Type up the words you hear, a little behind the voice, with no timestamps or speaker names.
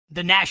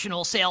The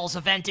national sales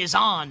event is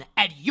on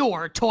at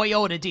your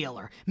Toyota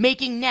dealer,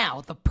 making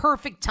now the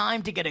perfect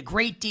time to get a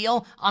great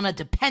deal on a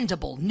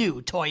dependable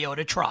new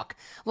Toyota truck.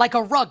 Like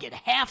a rugged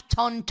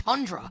half-ton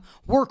Tundra,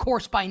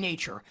 workhorse by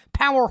nature,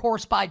 power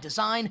horse by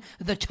design,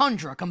 the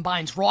Tundra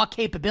combines raw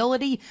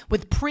capability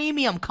with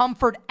premium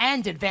comfort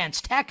and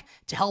advanced tech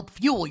to help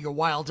fuel your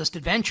wildest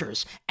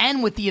adventures.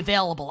 And with the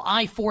available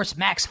iForce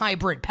Max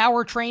Hybrid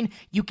powertrain,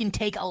 you can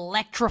take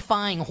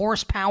electrifying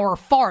horsepower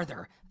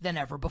farther than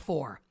ever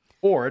before.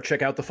 Or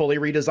check out the fully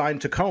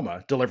redesigned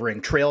Tacoma, delivering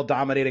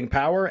trail-dominating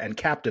power and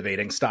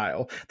captivating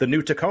style. The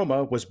new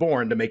Tacoma was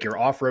born to make your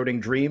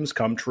off-roading dreams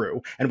come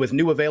true. And with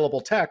new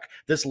available tech,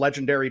 this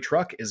legendary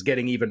truck is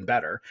getting even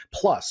better.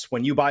 Plus,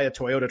 when you buy a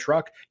Toyota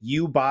truck,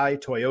 you buy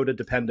Toyota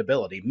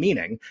dependability,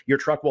 meaning your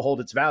truck will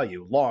hold its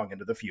value long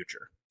into the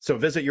future. So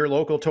visit your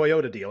local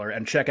Toyota dealer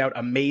and check out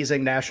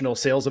amazing national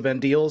sales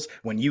event deals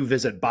when you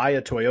visit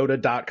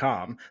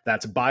buyatoyota.com.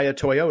 That's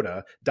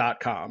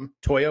buyatoyota.com.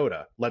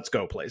 Toyota, let's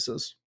go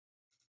places.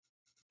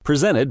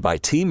 Presented by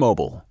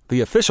T-Mobile, the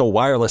official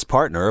wireless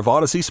partner of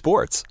Odyssey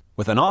Sports.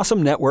 With an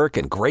awesome network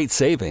and great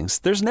savings,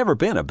 there's never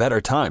been a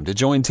better time to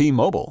join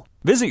T-Mobile.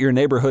 Visit your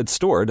neighborhood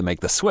store to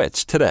make the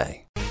switch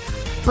today.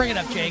 Bring it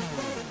up, Jake.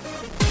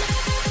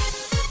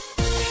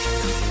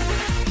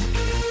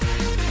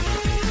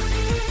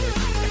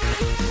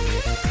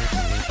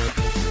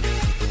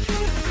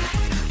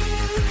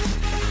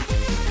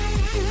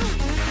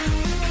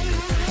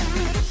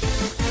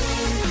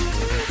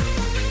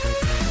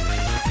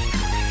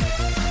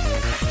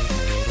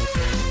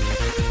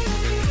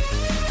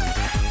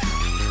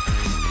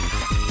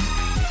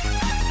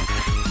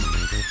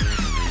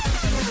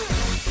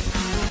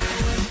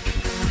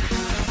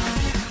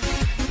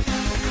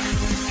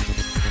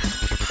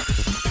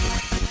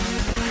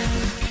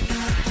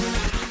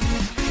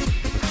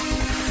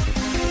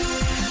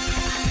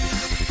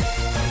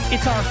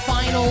 It's our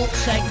final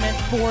segment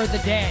for the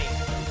day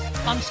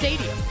on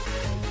Stadium.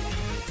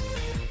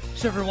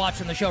 So if you're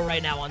watching the show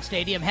right now on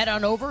Stadium, head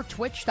on over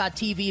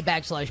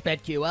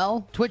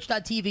twitch.tv/BetQL,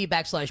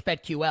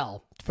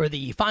 twitch.tv/BetQL for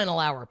the final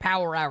hour,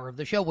 power hour of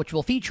the show, which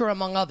will feature,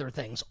 among other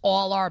things,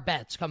 all our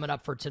bets coming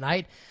up for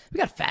tonight. We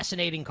got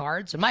fascinating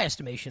cards, in my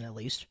estimation at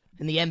least,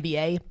 in the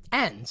NBA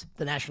and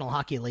the National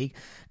Hockey League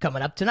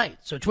coming up tonight.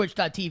 So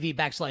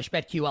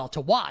twitch.tv/BetQL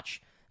to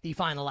watch the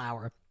final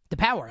hour, the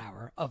power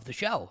hour of the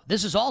show.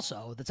 This is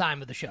also the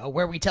time of the show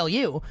where we tell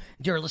you,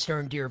 dear listener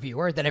and dear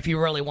viewer, that if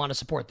you really want to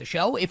support the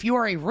show, if you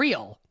are a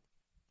real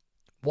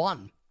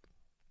one,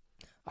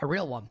 a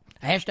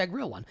hashtag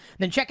real one,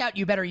 then check out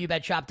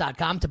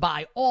youbetteryouBetShop.com to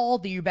buy all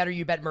the You Better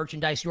You Bet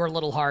merchandise your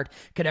little heart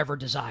could ever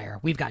desire.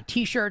 We've got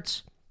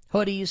t-shirts,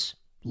 hoodies,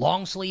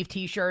 long sleeve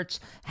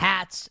t-shirts,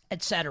 hats,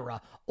 etc.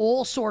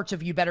 All sorts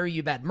of You Better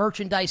You Bet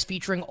merchandise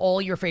featuring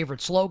all your favorite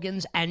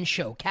slogans and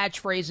show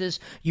catchphrases.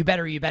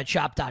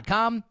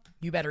 YouBetterYouBetShop.com.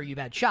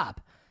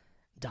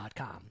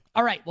 YouBetterYouBetShop.com.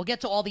 All right, we'll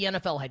get to all the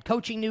NFL head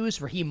coaching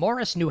news. Raheem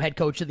Morris, new head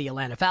coach of the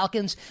Atlanta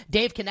Falcons.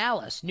 Dave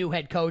Canales, new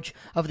head coach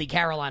of the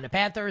Carolina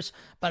Panthers.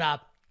 But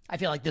I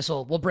feel like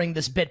we'll bring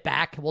this bit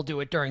back. We'll do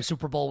it during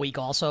Super Bowl week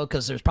also,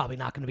 because there's probably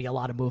not going to be a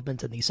lot of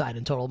movement in the side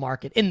and total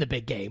market in the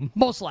big game,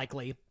 most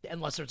likely,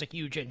 unless there's a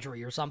huge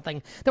injury or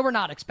something that we're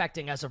not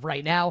expecting as of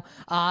right now.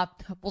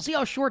 We'll see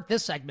how short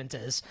this segment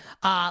is.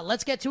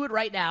 Let's get to it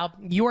right now.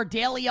 Your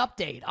daily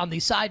update on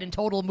the side and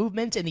total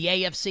movement in the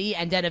AFC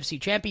and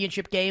NFC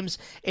championship games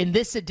in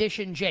this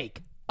edition,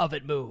 Jake, of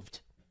It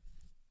Moved.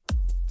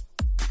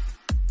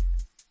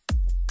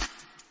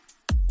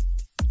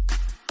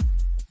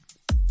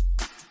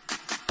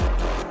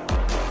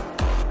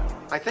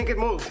 I think it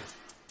moved.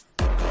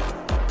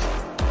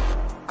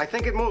 I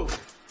think it moved.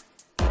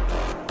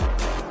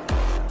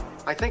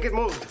 I think it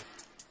moved.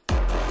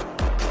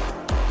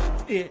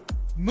 It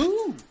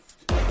moved.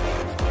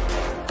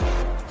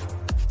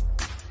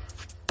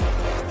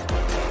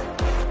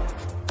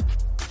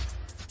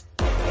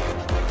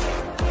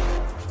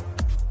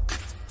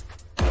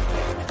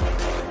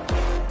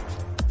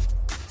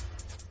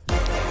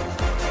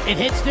 It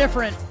hits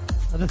different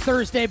on the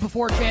Thursday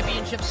before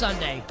Championship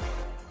Sunday.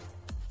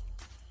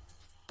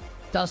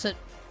 Does it?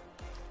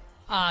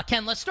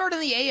 Ken, let's start in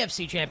the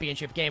AFC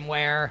Championship game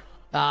where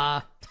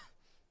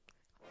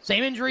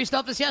same injury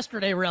stuff as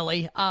yesterday,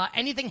 really.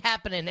 Anything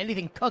happening,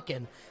 anything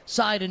cooking,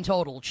 side and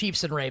total,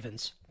 Chiefs and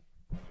Ravens?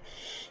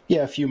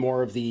 Yeah, a few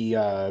more of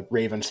the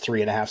Ravens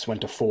 3.5s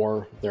went to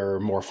 4. There are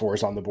more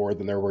 4s on the board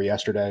than there were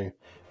yesterday.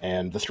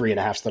 And the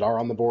 3.5s that are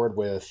on the board,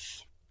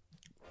 with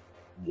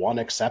one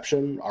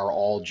exception, are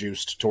all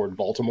juiced toward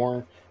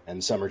Baltimore,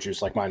 and some are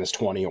juiced like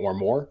 -20 or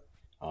more.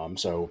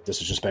 So this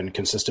has just been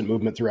consistent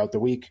movement throughout the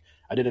week.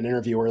 I did an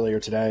interview earlier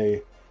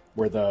today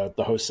where the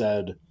host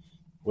said,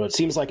 well, it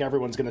seems like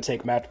everyone's going to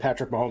take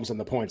Patrick Mahomes in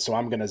the points, so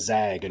I'm going to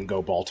zag and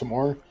go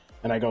Baltimore.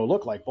 And I go,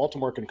 look, like,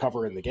 Baltimore can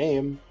cover in the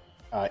game,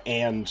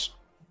 and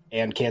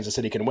Kansas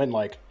City can win.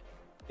 Like,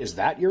 is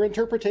that your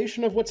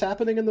interpretation of what's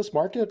happening in this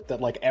market?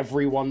 That, like,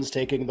 everyone's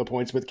taking the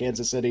points with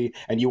Kansas City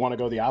and you want to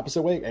go the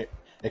opposite way?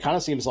 It kind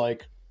of seems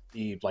like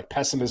the like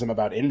pessimism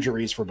about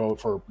injuries for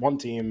one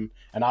team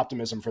and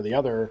optimism for the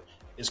other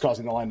is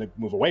causing the line to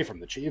move away from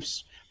the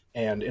Chiefs.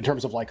 And in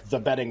terms of like the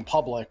betting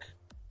public,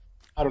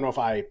 I don't know if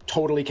I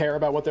totally care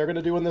about what they're going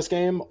to do in this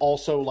game.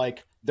 Also,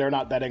 like, they're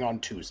not betting on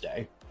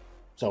Tuesday.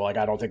 So, like,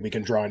 I don't think we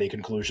can draw any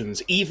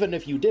conclusions, even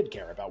if you did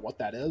care about what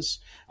that is,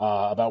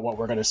 about what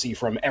we're going to see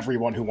from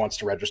everyone who wants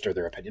to register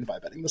their opinion by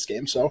betting this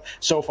game. So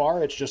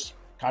far, it's just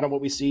kind of what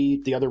we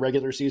see the other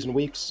regular season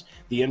weeks,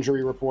 the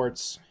injury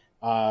reports,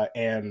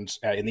 and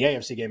in the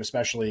AFC game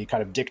especially,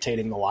 kind of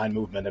dictating the line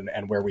movement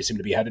and where we seem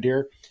to be headed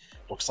here.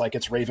 Looks like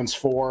it's Ravens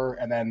 4,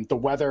 and then the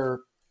weather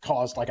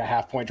caused like a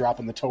half-point drop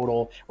in the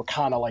total. We're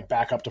kind of like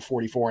back up to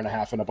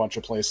 44.5 in a bunch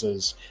of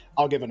places.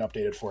 I'll give an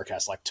updated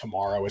forecast like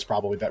tomorrow is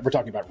probably better. We're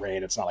talking about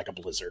rain. It's not like a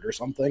blizzard or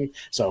something.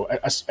 So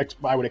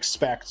I would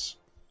expect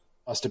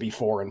us to be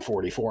 4 and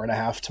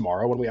 44.5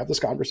 tomorrow when we have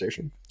this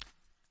conversation.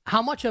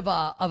 How much of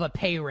a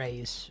pay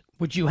raise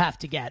would you have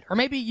to get? Or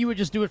maybe you would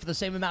just do it for the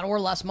same amount or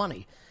less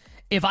money.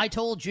 If I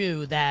told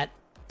you that,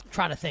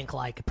 trying to think,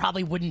 like, it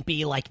probably wouldn't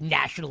be like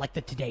national, like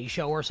the Today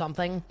Show or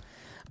something.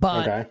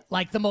 But okay,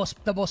 like the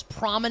most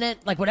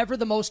prominent, like whatever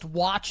the most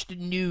watched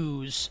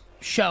news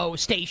show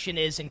station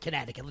is in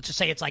Connecticut, let's just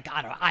say it's like,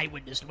 I don't know,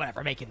 Eyewitness,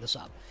 whatever, making this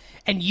up.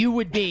 And you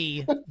would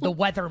be the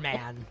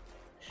weatherman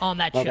on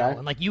that show. Okay.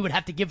 And like you would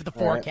have to give the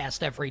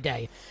forecast every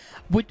day.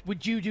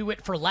 Would you do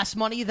it for less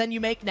money than you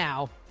make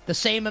now? The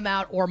same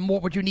amount or more?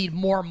 Would you need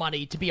more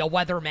money to be a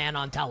weatherman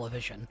on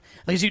television?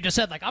 Like as you just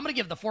said, like, I'm going to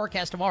give the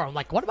forecast tomorrow. I'm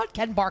like, what about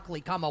Ken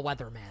Barkley come a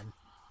weatherman?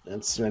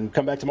 And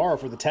come back tomorrow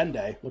for the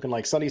 10-day, looking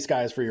like sunny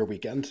skies for your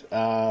weekend.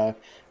 I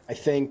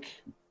think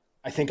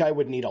I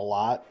would need a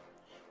lot.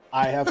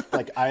 I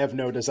have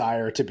no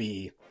desire to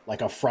be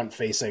like a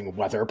front-facing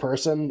weather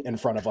person in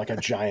front of like a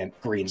giant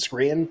green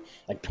screen,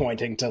 like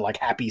pointing to like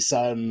happy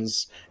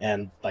suns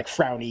and like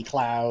frowny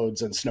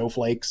clouds and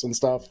snowflakes and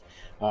stuff.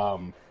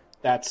 I'm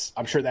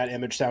sure that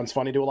image sounds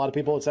funny to a lot of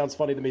people. It sounds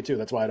funny to me too.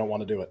 That's why I don't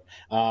want to do it.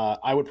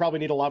 I would probably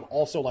need a lot.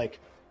 Also,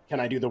 like, can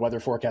I do the weather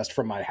forecast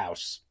from my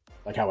house?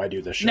 Like how I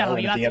do this show. No,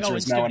 and you if have the to go answer in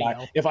is no,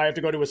 studio. if I have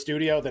to go to a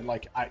studio, then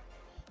like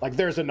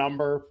there's a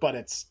number, but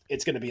it's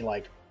going to be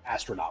like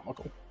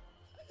astronomical.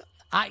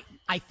 I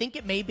think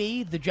it may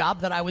be the job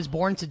that I was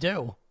born to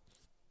do.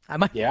 I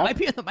might be in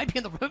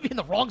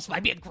the wrong spot.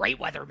 Might be a great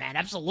weatherman.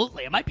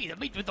 Absolutely, I might be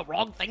doing the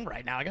wrong thing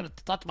right now. I got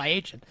to talk to my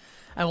agent,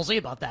 and we'll see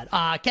about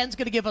that. Ken's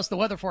going to give us the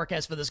weather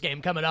forecast for this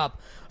game coming up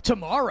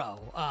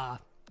tomorrow.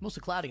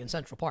 Mostly cloudy in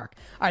Central Park.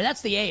 All right,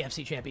 that's the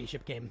AFC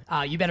Championship game.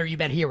 You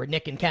bet here with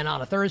Nick and Ken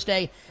on a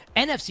Thursday.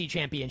 NFC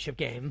Championship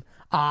game.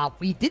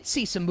 We did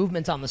see some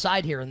movements on the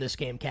side here in this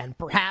game, Ken,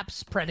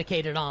 perhaps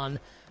predicated on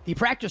the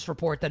practice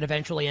report that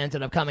eventually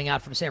ended up coming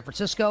out from San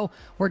Francisco,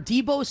 where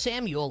Deebo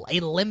Samuel,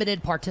 a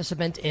limited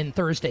participant in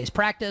Thursday's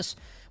practice,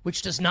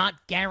 which does not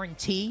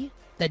guarantee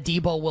that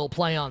Deebo will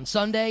play on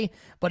Sunday.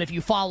 But if you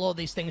follow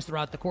these things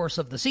throughout the course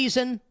of the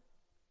season,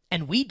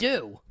 and we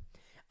do,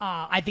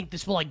 I think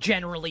this will like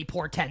generally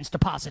portends to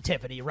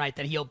positivity, right?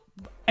 That he'll,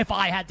 if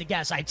I had to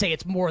guess, I'd say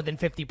it's more than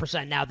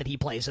 50% now that he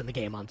plays in the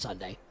game on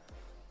Sunday.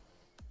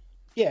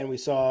 Yeah, and we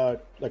saw,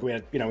 like, we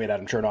had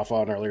Adam Chernoff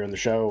on earlier in the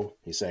show.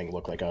 He's saying,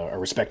 look, like a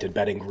respected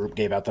betting group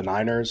gave out the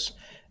Niners,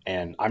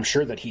 and I'm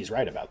sure that he's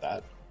right about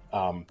that.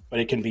 But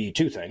it can be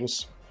two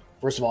things.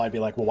 First of all, I'd be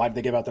like, well, why did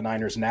they give out the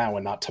Niners now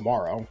and not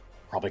tomorrow?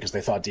 Probably because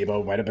they thought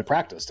Deebo might have been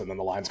practiced, and then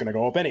the line's going to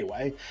go up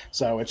anyway.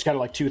 So it's kind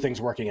of like two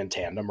things working in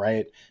tandem,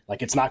 right?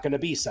 Like, it's not going to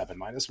be 7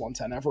 minus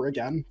 110 ever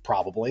again,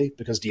 probably,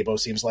 because Deebo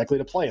seems likely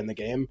to play in the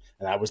game,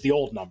 and that was the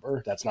old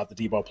number. That's not the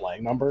Deebo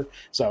playing number.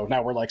 So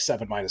now we're like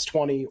 7 minus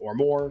 20 or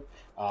more.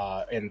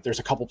 And there's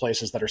a couple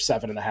places that are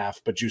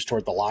 7.5, but juiced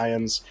toward the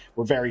Lions.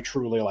 We're very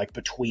truly like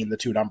between the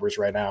two numbers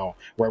right now,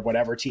 where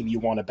whatever team you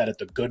want to bet at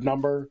the good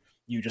number,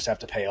 you just have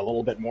to pay a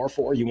little bit more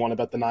for. You want to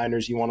bet the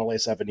Niners, you want to lay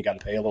 7, you got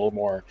to pay a little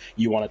more.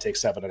 You want to take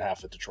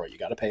 7.5 at Detroit, you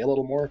got to pay a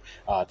little more.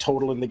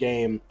 Total in the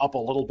game up a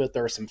little bit.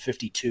 There are some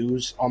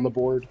 52s on the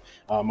board,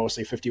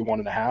 mostly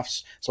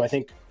 51.5s. So I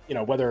think,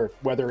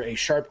 whether a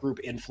sharp group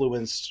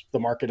influenced the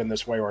market in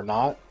this way or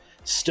not,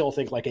 still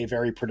think like a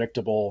very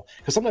predictable,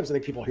 because sometimes I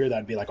think people hear that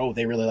and be like, oh,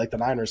 they really like the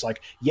Niners.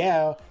 Like,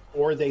 yeah,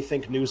 or they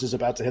think news is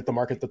about to hit the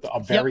market that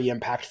a very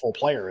impactful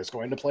player is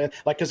going to play.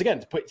 Like, because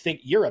again, think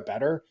you're a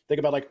bettor. Think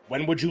about like,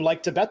 when would you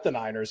like to bet the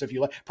Niners? If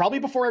you like, probably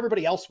before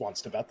everybody else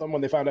wants to bet them,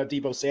 when they found out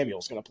Deebo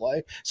Samuel's going to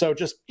play. So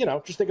just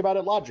think about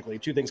it logically.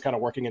 Two things kind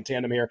of working in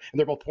tandem here, and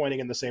they're both pointing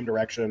in the same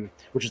direction,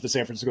 which is that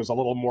San Francisco is a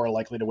little more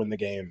likely to win the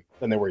game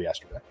than they were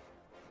yesterday.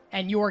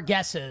 And your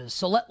guesses.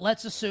 So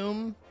let's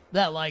assume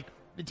that like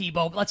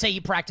Deebo, let's say he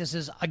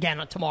practices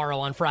again tomorrow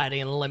on Friday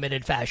in a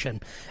limited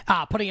fashion,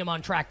 putting him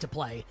on track to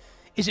play.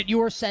 Is it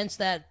your sense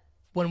that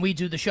when we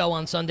do the show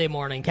on Sunday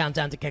morning,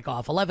 countdown to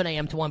kickoff, 11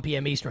 a.m. to 1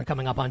 p.m. Eastern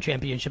coming up on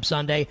Championship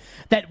Sunday,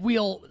 that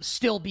we'll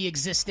still be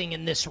existing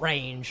in this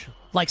range,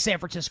 like San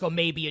Francisco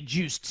maybe a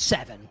juiced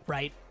 7,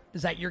 right?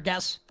 Is that your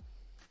guess?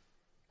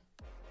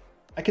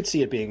 I could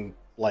see it being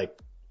like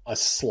a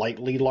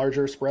slightly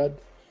larger spread.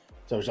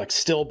 So it's like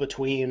still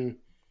between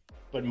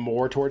but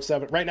more towards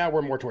 7. Right now,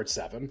 we're more towards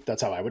 7.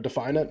 That's how I would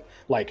define it.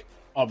 Like,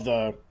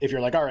 if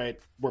you're like, all right,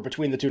 we're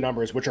between the two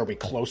numbers, which are we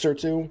closer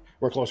to?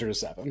 We're closer to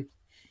 7.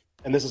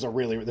 And this is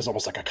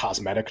almost like a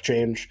cosmetic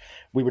change.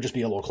 We would just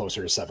be a little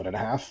closer to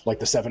 7.5. Like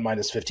the 7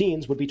 minus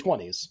 15s would be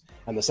 20s,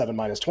 and the 7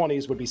 minus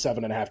 20s would be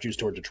 7.5 juice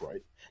toward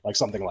Detroit, like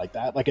something like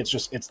that. Like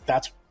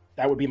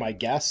that would be my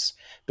guess,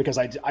 because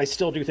I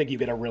still do think you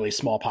get a really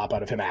small pop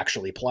out of him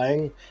actually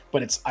playing,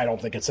 but I don't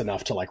think it's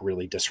enough to like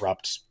really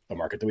disrupt the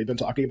market that we've been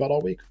talking about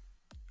all week.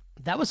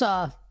 That was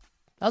a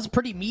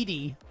pretty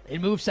meaty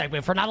move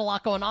segment for not a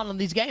lot going on in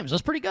these games. It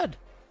was pretty good.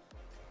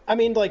 I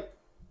mean, like,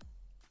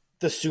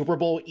 the Super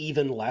Bowl,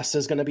 even less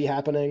is going to be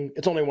happening.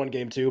 It's only one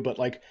game too, but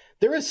like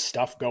there is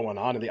stuff going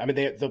on.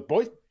 The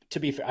boys, to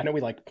be fair, I know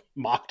we like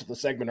mocked the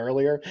segment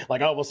earlier,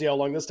 like, oh, we'll see how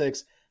long this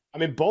takes. I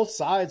mean, both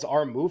sides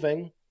are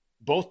moving.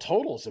 Both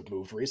totals have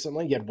moved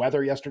recently. You had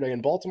weather yesterday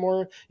in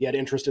Baltimore. You had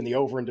interest in the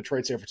over in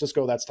Detroit, San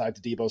Francisco. That's tied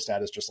to Debo's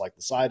status, just like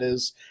the side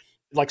is.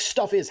 Like,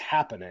 stuff is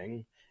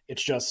happening.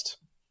 It's just,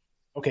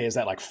 okay, is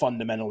that like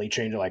fundamentally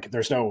changing? Like,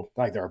 there's no,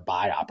 like, there are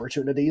buy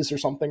opportunities or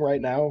something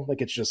right now.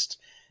 Like, it's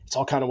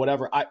all kind of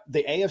whatever.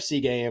 The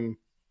AFC game,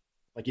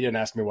 like, you didn't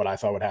ask me what I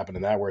thought would happen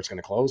in that, where it's going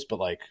to close, but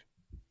like,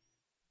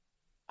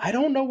 I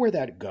don't know where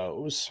that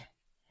goes.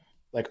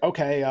 Like,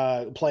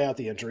 okay, play out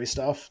the injury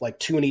stuff. Like,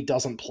 Tooney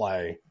doesn't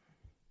play.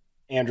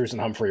 Andrews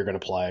and Humphrey are going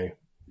to play.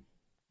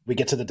 We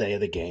get to the day of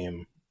the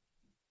game.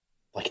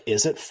 Like,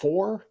 is it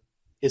 4?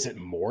 Is it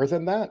more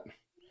than that?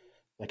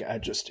 Like,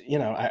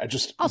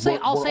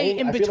 I'll say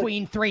in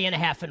between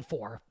 3.5 and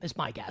 4 is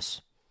my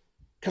guess.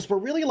 Because we're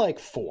really like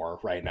 4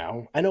 right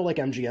now. I know like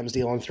MGM's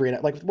dealing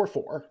 3.5. Like, we're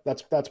 4.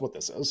 That's what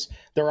this is.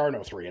 There are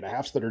no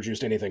 3.5s that are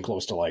juiced anything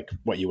close to like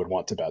what you would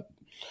want to bet,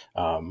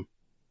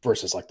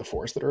 versus like the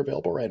 4s that are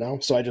available right now.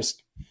 So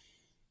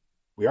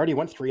we already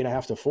went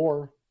 3.5 to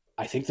 4.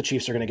 I think the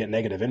Chiefs are going to get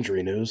negative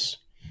injury news.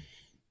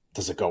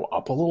 Does it go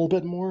up a little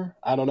bit more?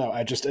 I don't know.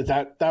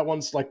 That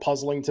one's like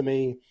puzzling to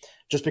me,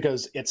 just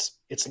because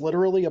it's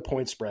literally a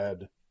point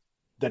spread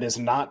that is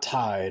not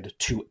tied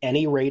to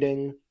any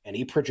rating,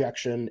 any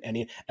projection,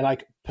 and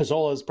like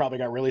Pizzola's probably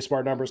got really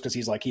smart numbers because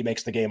he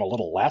makes the game a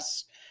little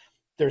less.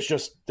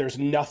 There's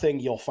nothing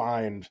you'll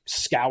find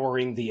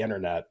scouring the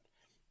internet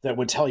that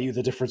would tell you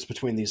the difference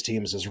between these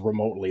teams is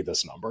remotely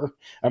this number.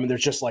 I mean,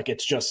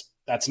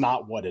 that's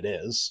not what it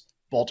is.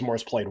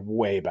 Baltimore's played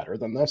way better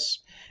than this.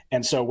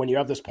 And so when you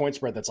have this point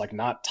spread that's like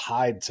not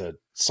tied to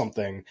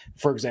something,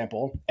 for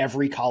example,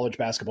 every college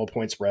basketball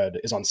point spread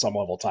is on some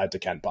level tied to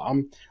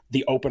KenPom.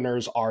 The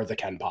openers are the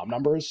KenPom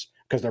numbers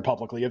because they're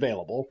publicly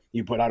available.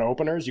 You put out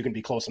openers, you can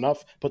be close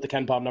enough, put the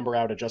KenPom number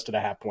out, adjusted a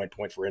half point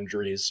for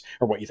injuries,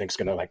 or what you think is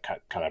going to like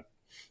kind of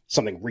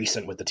something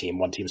recent with the team.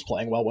 One team's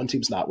playing well, one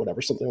team's not,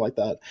 whatever, something like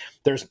that.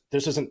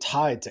 This isn't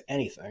tied to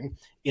anything.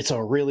 It's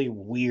a really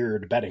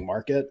weird betting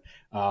market.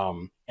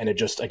 And it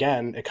just,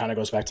 again, it kind of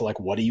goes back to like,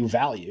 what do you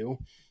value?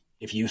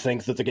 If you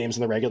think that the games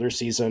in the regular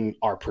season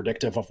are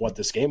predictive of what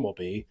this game will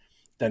be,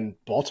 then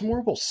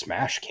Baltimore will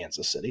smash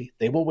Kansas City.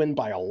 They will win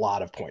by a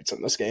lot of points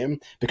in this game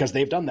because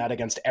they've done that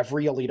against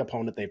every elite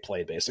opponent they've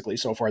played basically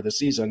so far this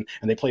season,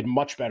 and they played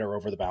much better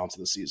over the balance of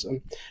the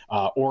season.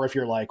 Or if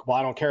you're like, well,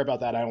 I don't care about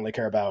that, I only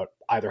care about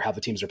either how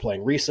the teams are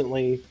playing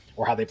recently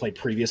or how they played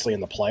previously in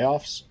the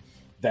playoffs,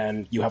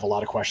 then you have a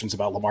lot of questions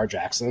about Lamar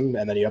Jackson,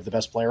 and then you have the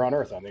best player on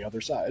earth on the other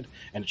side.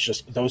 And it's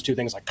just those two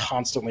things like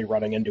constantly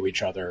running into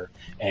each other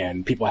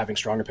and people having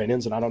strong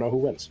opinions, and I don't know who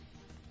wins.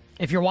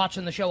 If you're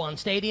watching the show on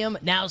Stadium,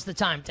 now's the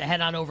time to head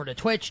on over to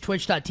Twitch,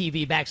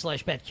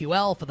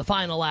 twitch.tv/BetQL for the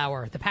final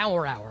hour, the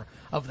power hour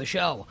of the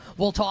show.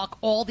 We'll talk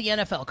all the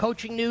NFL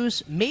coaching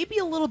news, maybe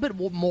a little bit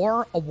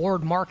more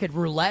award market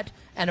roulette,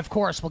 and of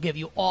course, we'll give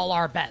you all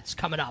our bets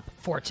coming up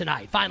for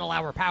tonight. Final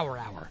hour, power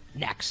hour,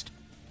 next.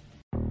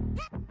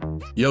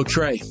 Yo,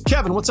 Trey.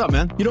 Kevin, what's up,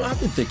 man? You know, I've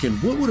been thinking,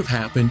 what would have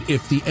happened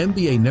if the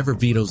NBA never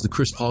vetoes the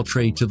Chris Paul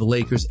trade to the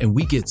Lakers and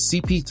we get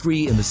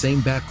CP3 in the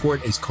same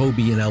backcourt as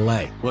Kobe in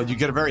LA? Well, you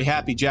get a very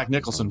happy Jack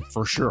Nicholson,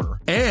 for sure.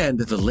 And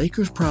the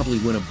Lakers probably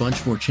win a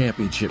bunch more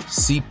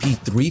championships.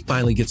 CP3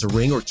 finally gets a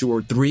ring or 2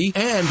 or 3,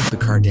 and the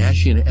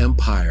Kardashian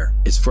empire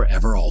is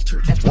forever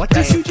altered. What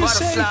did you just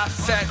say?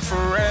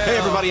 Hey,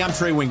 everybody, I'm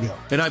Trey Wingo.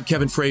 And I'm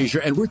Kevin Frazier,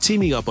 and we're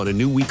teaming up on a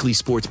new weekly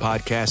sports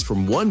podcast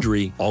from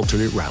Wondery,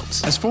 Alternate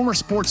Routes. As former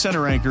Sports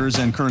Center anchors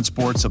and current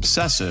sports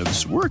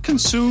obsessives, we're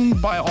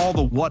consumed by all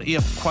the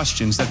what-if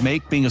questions that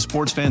make being a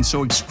sports fan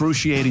so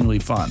excruciatingly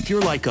fun. If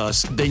you're like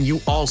us, then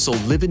you also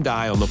live and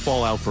die on the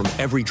fallout from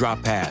every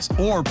drop pass.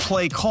 Or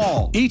play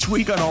call. Each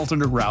week on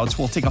Alternate Routes,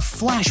 we'll take a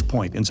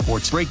flashpoint in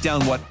sports, break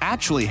down what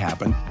actually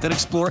happened, then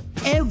explore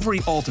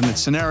every alternate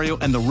scenario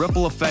and the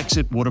ripple effects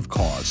it would have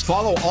caused.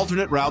 Follow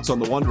Alternate Routes on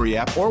the Wondery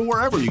app or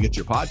wherever you get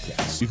your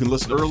podcasts. You can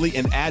listen early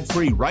and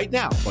ad-free right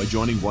now by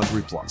joining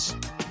Wondery Plus.